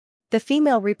The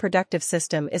female reproductive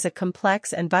system is a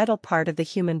complex and vital part of the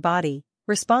human body,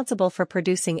 responsible for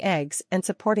producing eggs and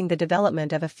supporting the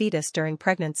development of a fetus during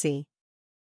pregnancy.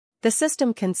 The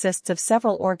system consists of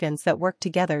several organs that work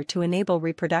together to enable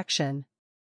reproduction.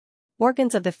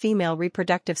 Organs of the female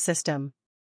reproductive system.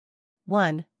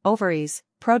 1. Ovaries,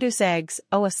 produce eggs,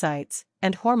 oocytes,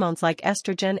 and hormones like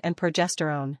estrogen and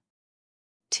progesterone.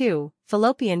 2.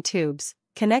 Fallopian tubes,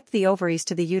 connect the ovaries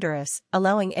to the uterus,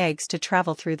 allowing eggs to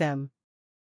travel through them.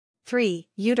 3.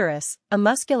 Uterus, a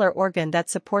muscular organ that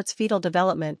supports fetal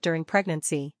development during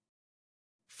pregnancy.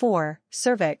 4.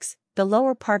 Cervix, the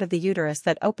lower part of the uterus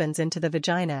that opens into the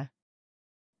vagina.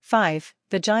 5.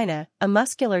 Vagina, a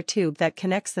muscular tube that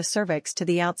connects the cervix to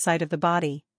the outside of the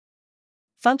body.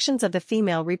 Functions of the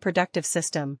female reproductive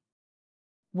system.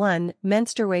 1.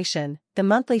 Menstruation, the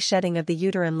monthly shedding of the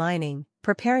uterine lining,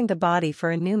 preparing the body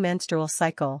for a new menstrual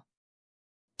cycle.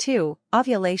 2.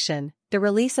 Ovulation, the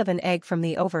release of an egg from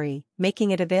the ovary,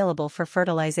 making it available for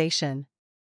fertilization.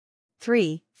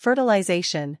 3.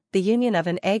 Fertilization, the union of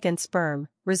an egg and sperm,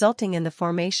 resulting in the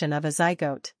formation of a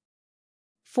zygote.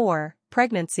 4.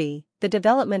 Pregnancy, the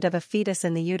development of a fetus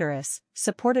in the uterus,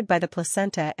 supported by the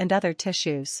placenta and other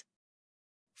tissues.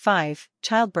 5.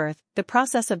 Childbirth, the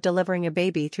process of delivering a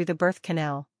baby through the birth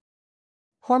canal.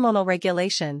 Hormonal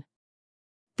regulation.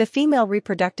 The female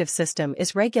reproductive system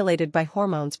is regulated by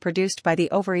hormones produced by the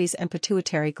ovaries and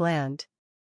pituitary gland.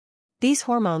 These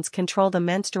hormones control the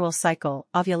menstrual cycle,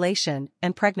 ovulation,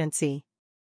 and pregnancy.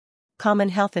 Common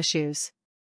health issues.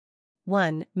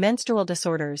 1. Menstrual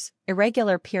disorders,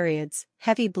 irregular periods,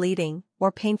 heavy bleeding,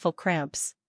 or painful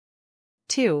cramps.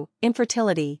 2.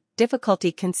 Infertility,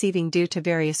 difficulty conceiving due to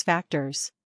various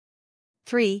factors.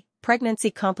 3. Pregnancy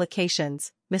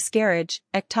complications, miscarriage,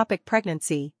 ectopic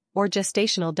pregnancy, or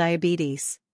gestational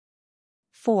diabetes.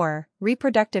 4.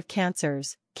 Reproductive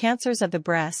cancers, cancers of the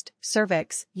breast,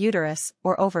 cervix, uterus,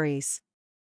 or ovaries.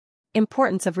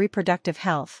 Importance of reproductive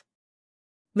health.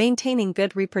 Maintaining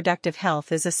good reproductive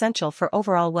health is essential for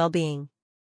overall well-being.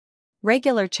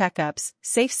 Regular checkups,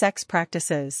 safe sex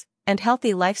practices, and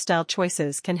healthy lifestyle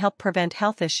choices can help prevent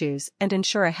health issues and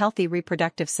ensure a healthy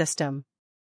reproductive system.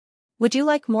 Would you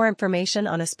like more information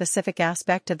on a specific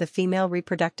aspect of the female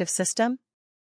reproductive system?